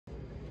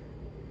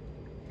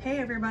Hey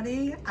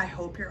everybody, I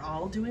hope you're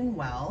all doing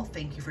well.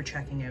 Thank you for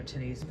checking out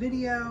today's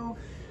video.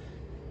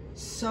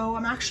 So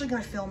I'm actually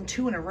gonna film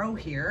two in a row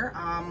here.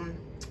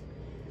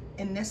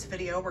 In this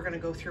video, we're gonna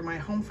go through my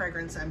home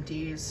fragrance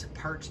empties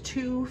part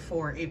 2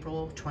 for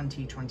April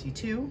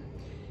 2022.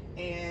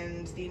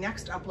 And the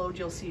next upload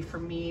you'll see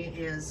from me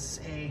is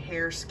a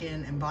hair,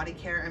 skin, and body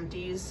care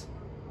empties.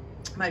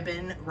 My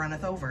bin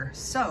runneth over.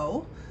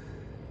 So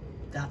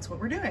that's what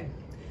we're doing.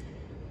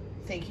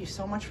 Thank you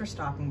so much for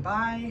stopping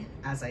by.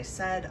 As I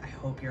said, I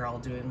hope you're all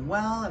doing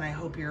well and I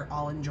hope you're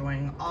all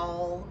enjoying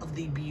all of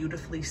the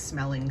beautifully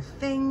smelling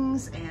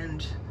things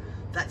and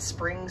that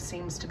spring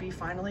seems to be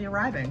finally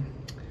arriving.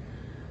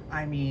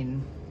 I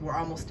mean, we're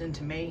almost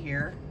into May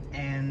here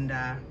and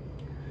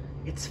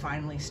it's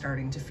finally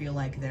starting to feel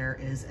like there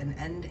is an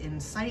end in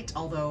sight,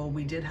 although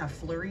we did have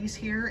flurries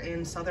here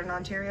in Southern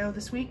Ontario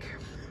this week.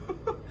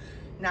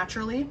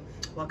 Naturally,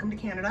 welcome to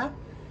Canada.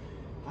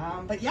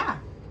 But yeah.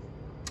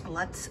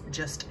 Let's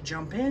just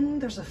jump in.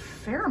 There's a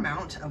fair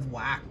amount of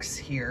wax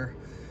here.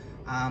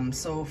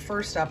 So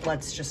first up,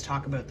 let's just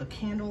talk about the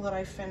candle that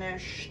I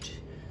finished.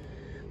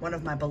 One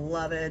of my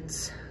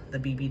beloveds, the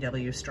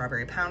BBW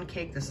Strawberry Pound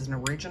Cake. This is an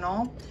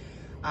original.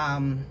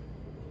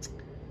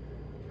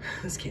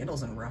 This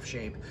candle's in rough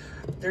shape.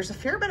 There's a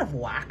fair bit of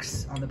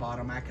wax on the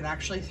bottom. I could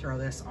actually throw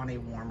this on a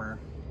warmer.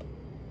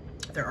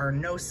 There are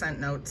no scent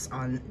notes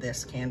on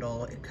this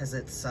candle because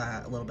it's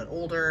a little bit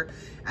older.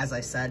 As I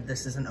said,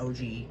 this is an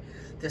OG.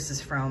 This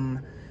is from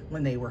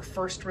when they were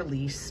first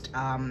released,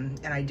 and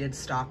I did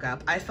stock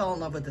up. I fell in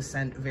love with the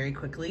scent very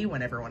quickly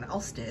when everyone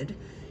else did,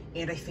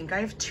 and I think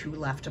I have 2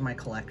 left in my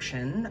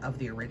collection of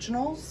the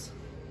originals.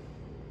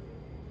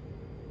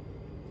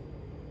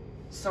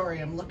 Sorry,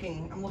 I'm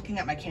looking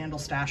at my candle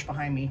stash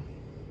behind me.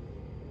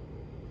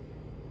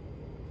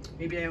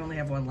 Maybe I only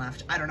have 1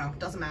 left. I don't know,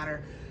 doesn't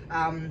matter.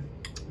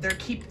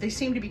 They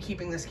seem to be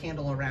keeping this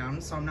candle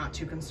around, so I'm not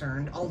too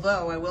concerned.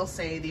 Although I will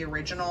say the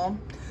original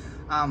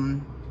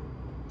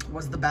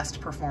was the best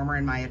performer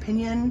in my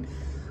opinion.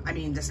 I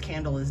mean, this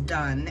candle is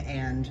done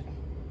and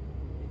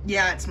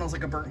yeah, it smells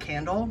like a burnt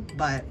candle,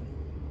 but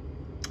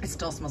it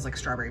still smells like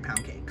strawberry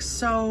pound cake.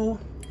 So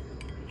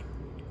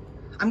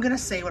I'm gonna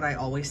say what I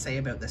always say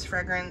about this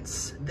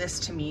fragrance. This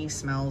to me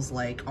smells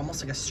like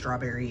almost like a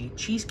strawberry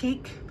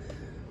cheesecake.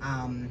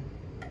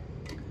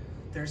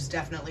 There's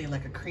definitely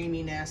like a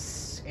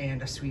creaminess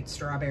and a sweet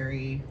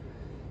strawberry.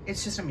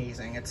 It's just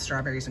amazing. It's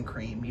strawberries and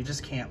cream. You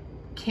just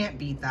can't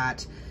beat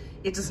that.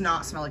 It does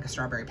not smell like a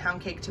strawberry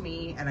pound cake to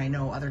me, and I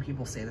know other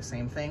people say the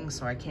same thing,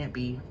 so I can't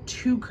be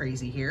too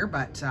crazy here,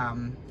 but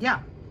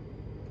yeah,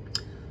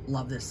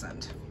 love this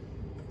scent.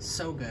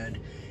 So good.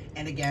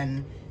 And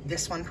again,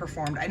 this one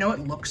performed, I know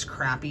it looks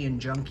crappy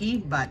and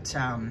junky, but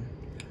I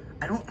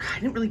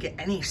didn't really get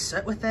any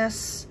soot with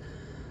this.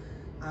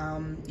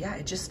 Yeah,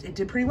 it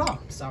did pretty well.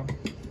 So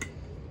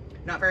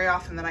not very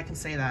often that I can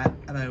say that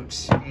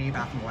about a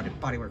Bath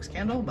 & Body Works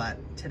candle, but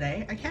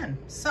today I can.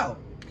 So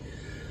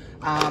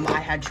I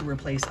had to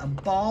replace a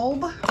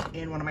bulb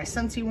in one of my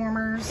Scentsy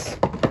warmers.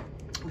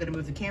 I'm gonna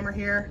move the camera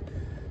here.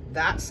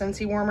 That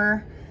Scentsy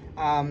warmer,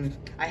 I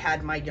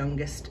had my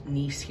youngest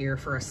niece here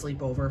for a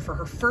sleepover, for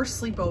her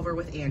first sleepover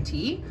with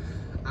Auntie,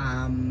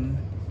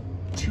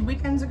 2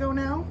 weekends ago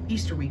now,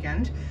 Easter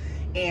weekend.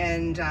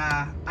 And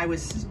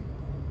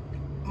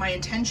my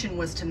intention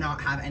was to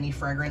not have any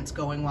fragrance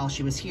going while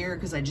she was here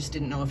because I just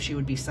didn't know if she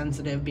would be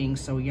sensitive being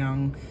so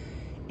young.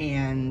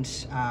 And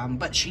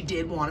but she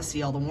did want to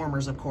see all the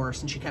warmers, of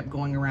course, and she kept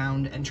going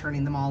around and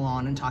turning them all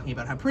on and talking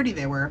about how pretty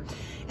they were.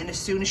 And as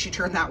soon as she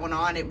turned that one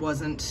on, it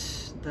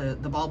wasn't, the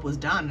bulb was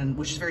done, and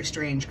which is very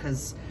strange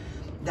because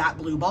that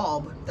blue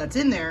bulb that's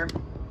in there,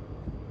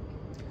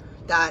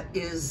 that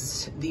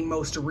is the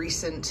most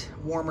recent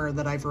warmer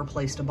that I've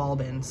replaced a bulb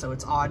in. So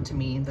it's odd to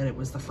me that it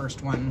was the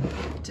first one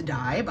to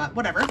die, but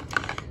whatever.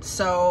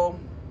 So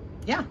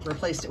yeah,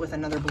 replaced it with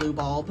another blue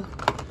bulb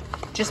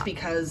just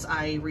because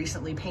I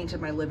recently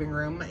painted my living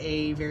room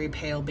a very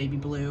pale baby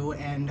blue,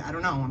 and I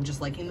don't know, I'm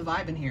just liking the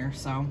vibe in here.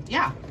 So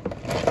yeah,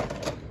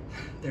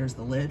 there's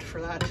the lid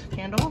for that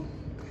candle.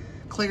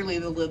 Clearly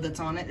the lid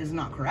that's on it is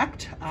not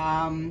correct.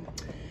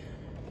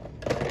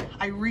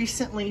 I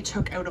recently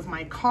took out of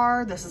my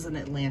car, this is an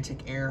Atlantic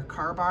Air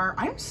car bar.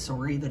 I'm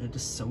sorry that it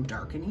is so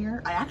dark in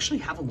here. I actually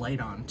have a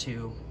light on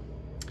too,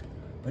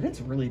 but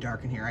it's really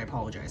dark in here, I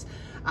apologize.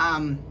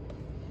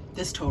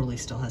 This totally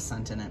still has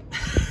scent in it.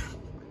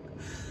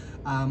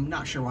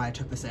 Not sure why I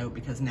took this out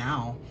because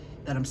now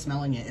that I'm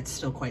smelling it, it's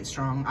still quite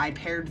strong. I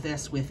paired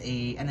this with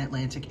an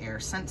Atlantic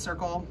Air scent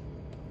circle.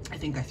 I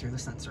think I threw the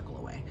scent circle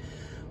away.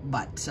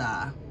 But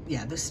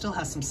yeah, this still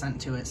has some scent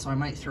to it, so I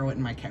might throw it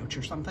in my couch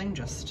or something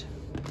just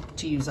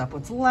to use up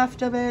what's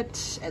left of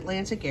it.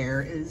 Atlantic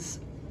Air is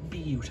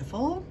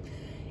beautiful.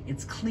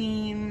 It's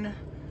clean,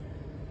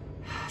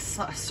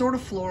 sort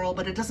of floral,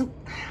 but it doesn't,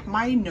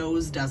 my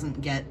nose doesn't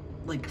get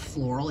like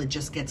floral, it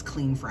just gets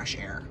clean, fresh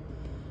air.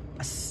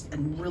 A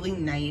really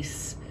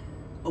nice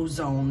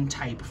ozone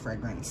type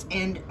fragrance.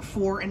 And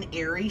for an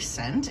airy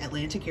scent,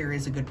 Atlantic Air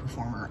is a good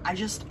performer. I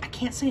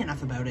can't say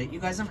enough about it. You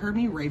guys have heard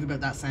me rave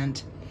about that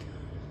scent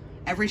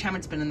every time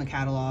it's been in the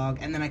catalog,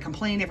 and then I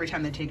complain every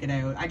time they take it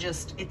out.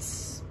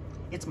 It's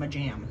my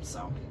jam.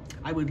 So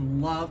I would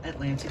love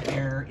Atlantic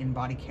Air in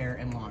body care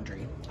and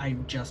laundry. I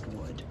just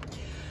would.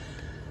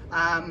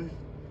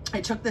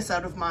 I took this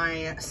out of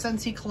my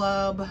Scentsy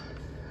Club.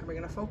 Are we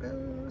gonna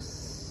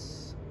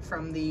focus?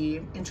 From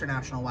the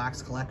International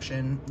Wax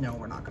Collection. No,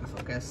 we're not gonna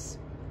focus.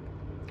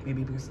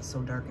 Maybe because it's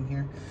so dark in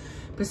here.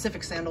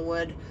 Pacific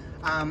Sandalwood.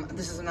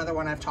 This is another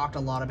one I've talked a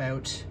lot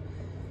about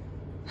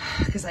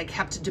because I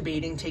kept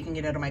debating taking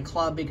it out of my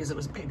club because it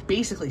was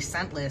basically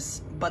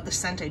scentless, but the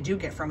scent I do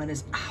get from it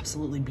is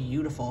absolutely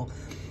beautiful.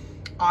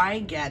 I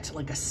get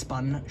like a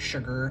spun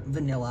sugar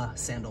vanilla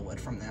sandalwood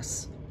from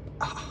this.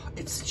 Oh,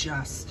 it's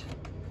just,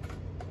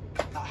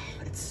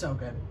 it's so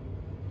good.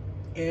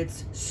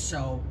 It's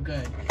so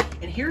good.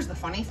 And here's the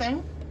funny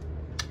thing.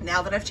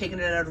 Now that I've taken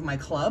it out of my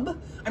club,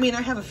 I mean,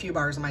 I have a few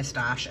bars in my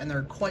stash and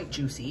they're quite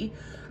juicy.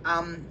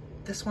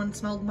 This one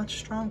smelled much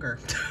stronger.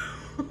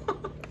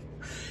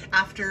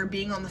 After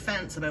being on the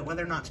fence about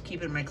whether or not to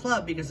keep it in my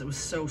club because it was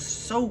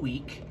so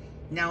weak,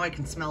 now I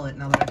can smell it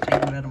now that I've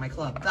taken it out of my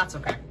club. That's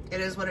okay.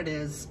 It is what it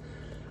is.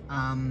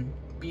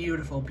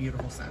 Beautiful,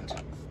 beautiful scent.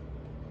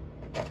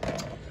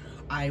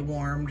 I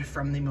warmed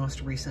from the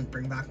most recent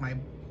Bring Back My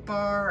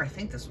Bar. I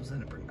think this was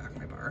in a Bring Back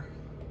My Bar.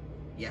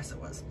 Yes, it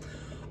was.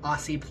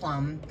 Aussie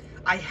Plum.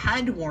 I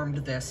had warmed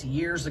this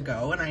years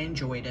ago and I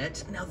enjoyed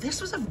it. Now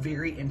this was a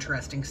very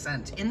interesting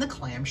scent. In the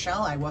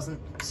clamshell, I wasn't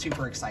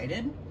super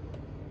excited.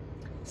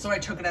 So I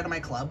took it out of my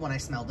club when I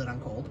smelled it on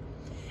cold.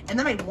 And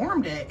then I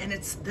warmed it, and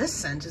this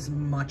scent is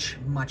much,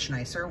 much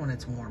nicer when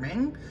it's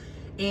warming.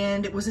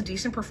 And it was a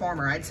decent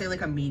performer. I'd say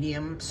like a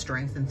medium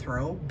strength and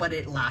throw, but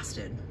it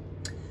lasted.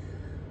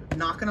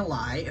 Not gonna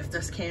lie, if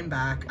this came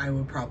back, I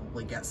would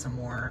probably get some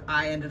more.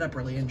 I ended up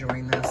really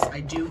enjoying this.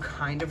 I do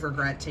kind of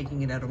regret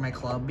taking it out of my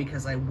club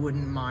because I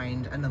wouldn't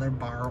mind another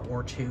bar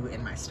or two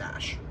in my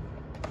stash.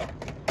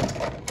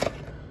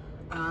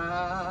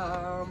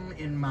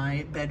 In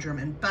my bedroom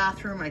and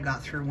bathroom, I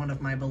got through one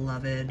of my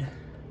beloved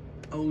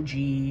OG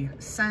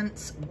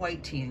scents,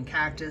 White Tea and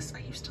Cactus. I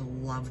used to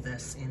love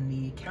this in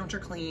the Counter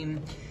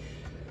Clean.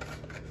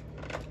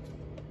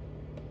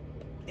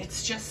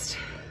 It's just,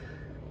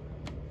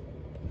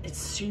 it's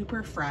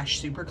super fresh,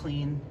 super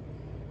clean.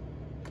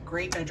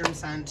 Great bedroom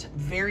scent,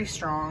 very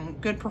strong,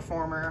 good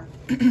performer.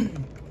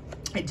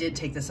 I did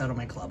take this out of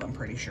my club, I'm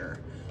pretty sure.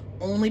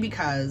 Only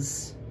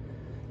because,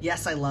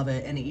 yes, I love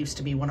it, and it used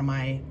to be one of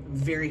my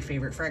very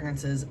favorite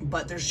fragrances,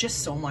 but there's just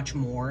so much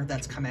more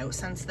that's come out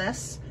since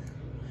this.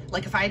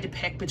 Like if I had to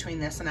pick between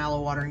this and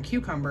Aloe Water and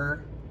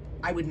Cucumber,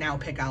 I would now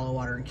pick Aloe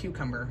Water and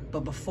Cucumber.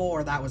 But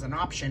before that was an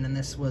option and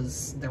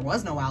there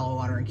was no Aloe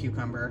Water and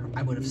Cucumber,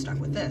 I would have stuck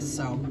with this.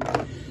 So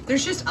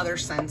there's just other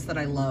scents that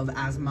I love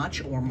as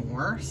much or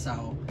more.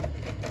 So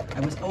I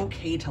was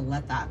okay to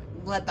let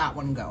that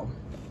one go.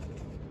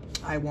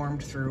 I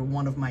warmed through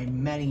one of my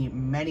many,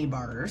 many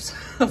bars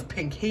of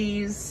Pink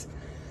Haze.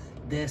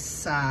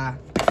 This, I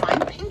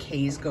find Pink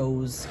Haze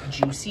goes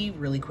juicy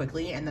really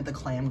quickly and that the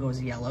clam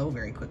goes yellow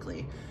very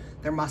quickly.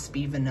 There must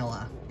be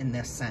vanilla in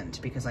this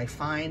scent because I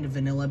find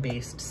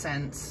vanilla-based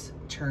scents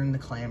turn the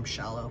clam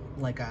shallow,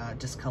 like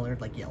discolored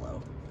like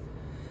yellow.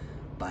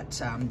 But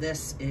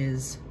this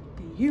is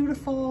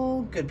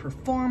beautiful, good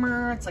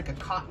performer. It's like a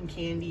cotton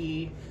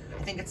candy.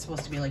 I think it's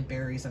supposed to be like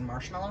berries and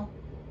marshmallow.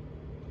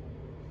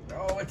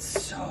 Oh, it's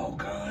so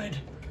good.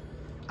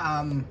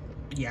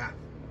 Yeah,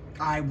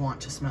 I want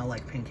to smell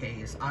like Pink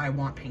Haze. I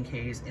want Pink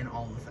Haze in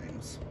all the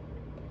things.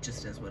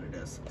 Just is what it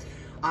is.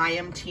 I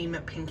am team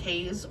Pink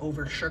Haze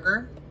over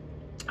sugar.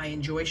 I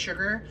enjoy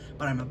sugar,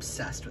 but I'm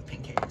obsessed with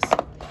Pink Haze.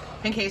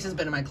 Pink Haze has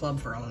been in my club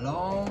for a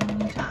long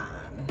time.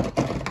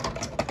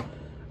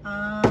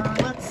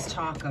 Let's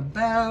talk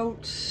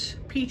about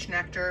Peach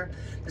Nectar.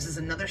 This is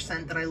another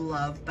scent that I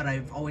love, but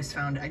I've always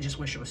found I just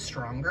wish it was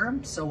stronger.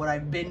 So what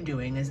I've been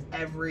doing is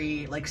I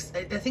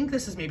think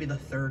this is maybe the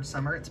third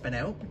summer it's been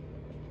out.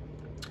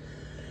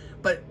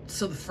 But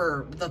so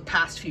for the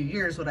past few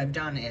years, what I've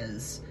done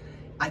is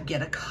I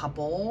get a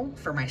couple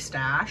for my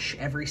stash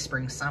every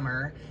spring,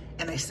 summer,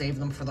 and I save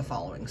them for the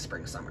following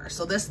spring, summer.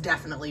 So this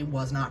definitely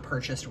was not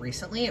purchased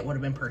recently. It would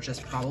have been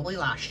purchased probably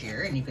last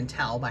year, and you can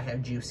tell by how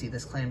juicy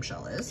this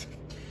clamshell is.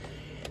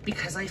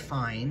 Because I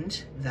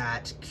find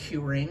that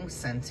curing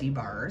Scentsy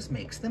bars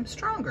makes them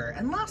stronger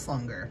and last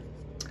longer.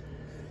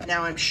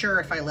 Now, I'm sure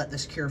if I let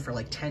this cure for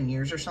like 10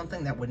 years or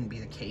something, that wouldn't be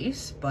the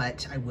case,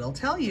 but I will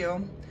tell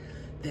you,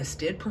 this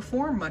did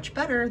perform much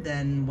better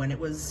than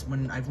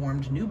when I've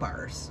warmed new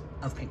bars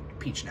of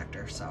Peach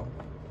Nectar. So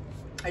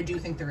I do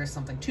think there is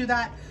something to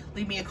that.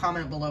 Leave me a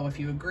comment below if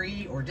you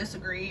agree or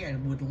disagree. I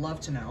would love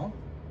to know.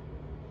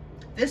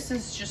 This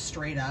is just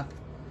straight up,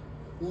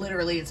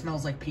 literally it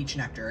smells like Peach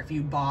Nectar. If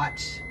you bought,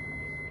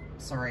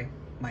 sorry,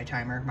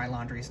 my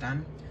laundry's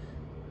done.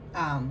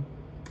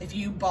 If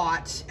you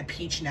bought a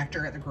Peach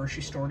Nectar at the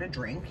grocery store to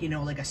drink, you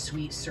know, like a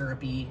sweet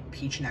syrupy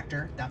Peach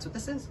Nectar, that's what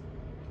this is.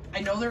 I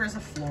know there is a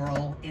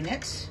floral in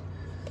it,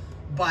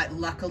 but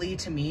luckily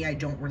to me, I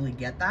don't really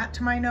get that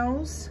to my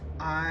nose.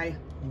 I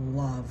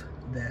love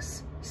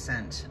this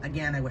scent.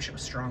 Again, I wish it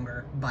was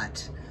stronger,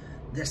 but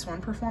this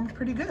one performed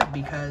pretty good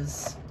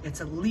because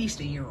it's at least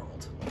a year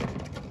old.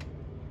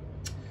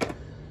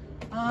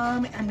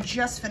 I'm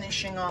just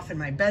finishing off in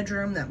my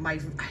bedroom I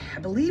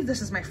believe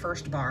this is my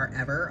first bar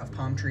ever of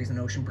Palm Trees and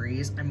Ocean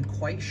Breeze. I'm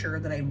quite sure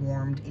that I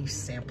warmed a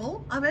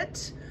sample of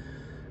it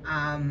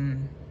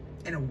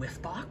in a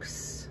whiff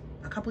box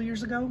a couple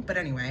years ago. But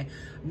anyway,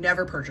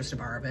 never purchased a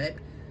bar of it.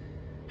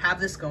 Have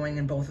this going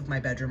in both of my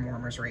bedroom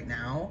warmers right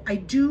now. I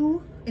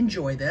do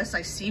enjoy this.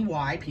 I see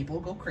why people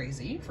go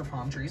crazy for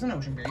Palm Trees and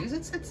Ocean Breeze.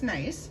 It's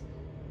nice.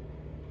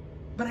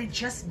 But I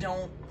just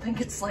don't think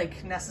it's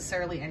like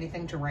necessarily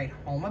anything to write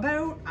home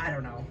about. I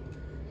don't know.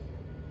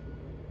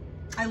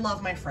 I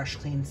love my fresh,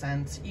 clean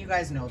scents. You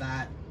guys know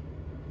that.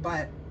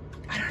 But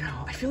I don't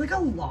know. I feel like a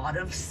lot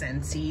of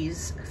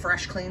Scentsies,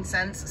 fresh, clean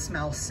scents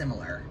smell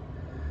similar.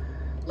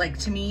 Like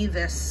to me,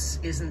 this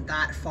isn't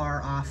that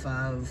far off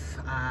of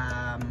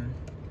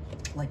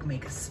like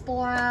Make a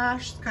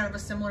Splash, kind of a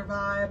similar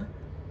vibe.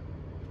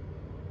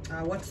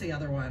 What's the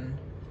other one?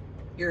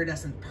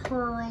 Iridescent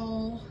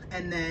Pearl,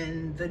 and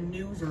then the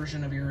new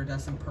version of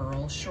Iridescent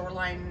Pearl,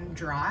 Shoreline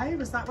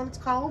Drive, is that what it's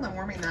called? I'm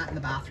warming that in the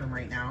bathroom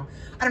right now.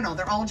 I don't know,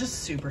 they're all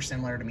just super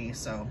similar to me,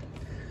 so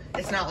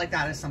it's not like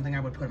that is something I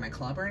would put in my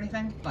club or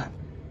anything. But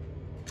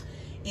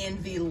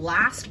in the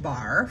last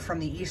bar from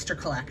the Easter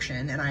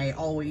collection, and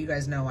you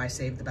guys know I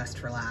saved the best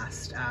for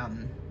last,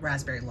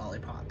 Raspberry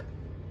Lollipop.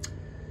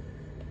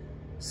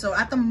 So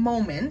at the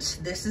moment,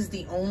 this is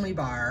the only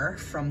bar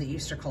from the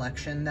Easter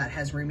collection that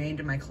has remained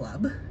in my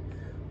club.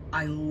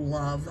 I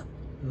love,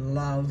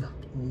 love,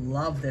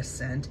 love this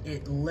scent.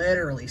 It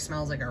literally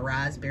smells like a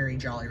raspberry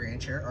Jolly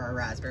Rancher or a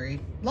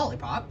raspberry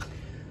lollipop.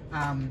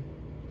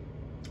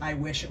 I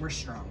wish it were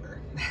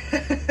stronger.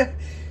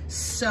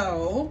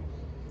 So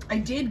I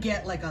did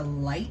get like a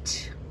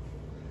light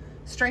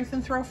strength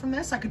and throw from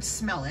this. I could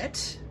smell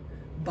it,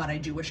 but I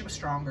do wish it was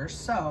stronger.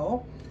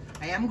 So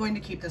I am going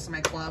to keep this in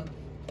my club.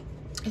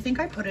 I think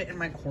I put it in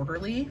my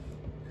quarterly.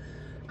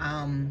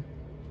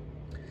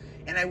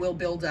 And I will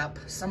build up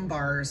some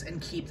bars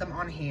and keep them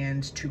on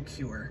hand to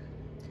cure.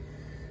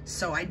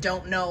 So I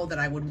don't know that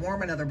I would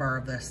warm another bar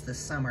of this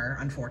summer,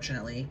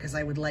 unfortunately, because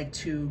I would like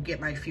to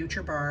get my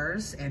future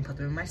bars and put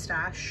them in my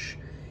stash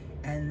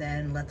and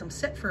then let them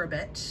sit for a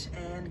bit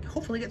and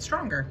hopefully get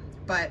stronger.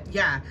 But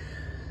yeah,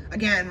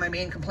 again, my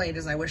main complaint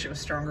is I wish it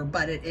was stronger,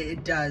 but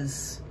it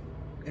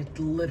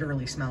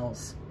literally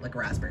smells like a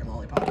raspberry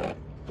lollipop.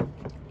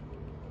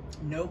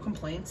 No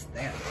complaints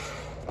there.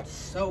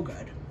 So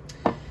good.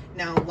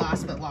 Now,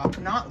 last but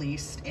not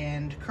least,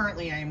 and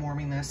currently I am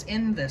warming this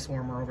in this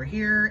warmer over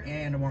here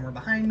and a warmer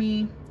behind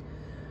me.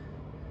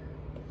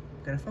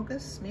 Gonna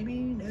focus? Maybe?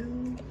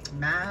 No.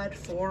 Mad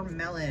for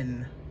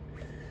Melon.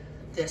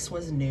 This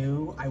was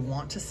new, I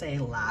want to say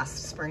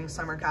last spring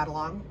summer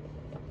catalog.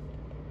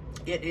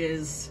 It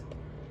is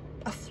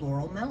a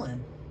floral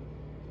melon.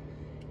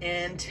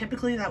 And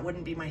typically that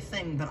wouldn't be my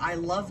thing, but I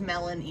love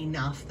melon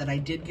enough that I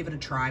did give it a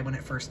try when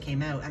it first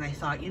came out, and I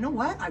thought, you know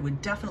what? I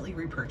would definitely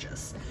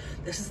repurchase.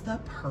 This is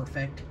the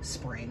perfect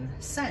spring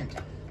scent.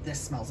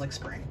 This smells like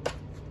spring.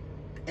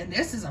 And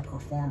this is a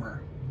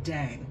performer,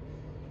 dang.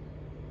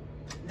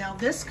 Now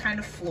this kind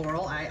of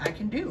floral I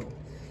can do.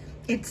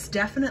 It's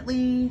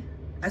definitely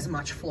as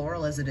much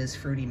floral as it is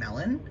fruity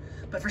melon,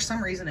 but for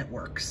some reason it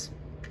works.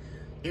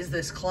 Is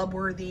this club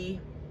worthy?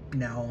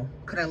 No.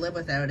 Could I live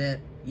without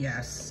it?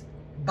 Yes.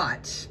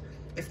 But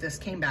if this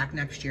came back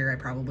next year, I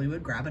probably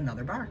would grab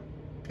another bar.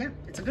 Yeah,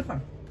 it's a good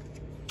one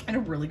and a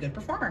really good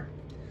performer.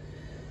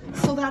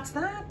 So that's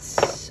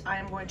that. I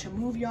am going to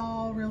move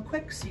y'all real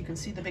quick so you can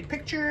see the big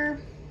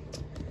picture.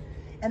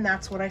 And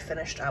that's what I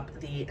finished up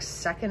the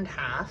second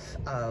half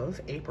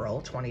of April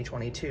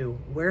 2022.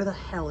 Where the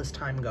hell is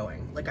time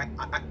going? Like,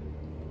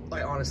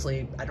 I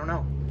honestly, I don't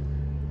know.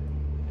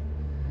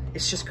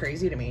 It's just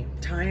crazy to me.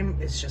 Time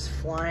is just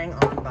flying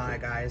on by,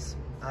 guys.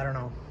 I don't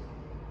know.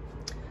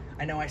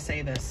 I know I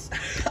say this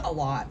a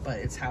lot, but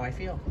it's how I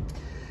feel.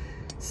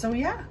 So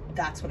yeah,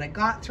 that's what I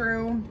got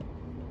through.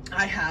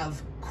 I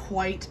have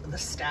quite the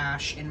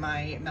stash in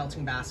my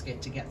melting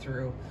basket to get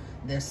through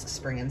this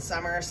spring and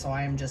summer, so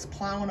I am just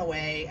plowing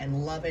away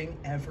and loving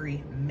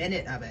every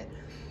minute of it.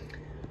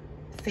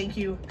 Thank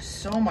you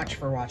so much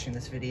for watching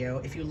this video.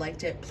 If you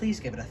liked it, please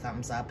give it a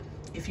thumbs up.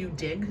 If you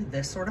dig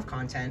this sort of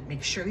content,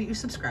 make sure that you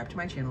subscribe to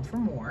my channel for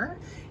more.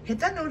 Hit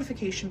that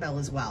notification bell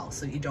as well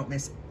so that you don't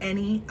miss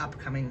any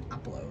upcoming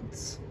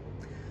uploads.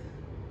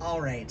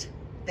 All right,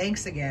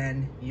 thanks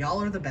again.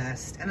 Y'all are the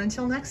best. And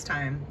until next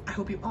time, I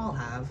hope you all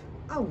have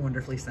a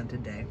wonderfully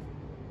scented day.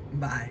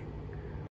 Bye.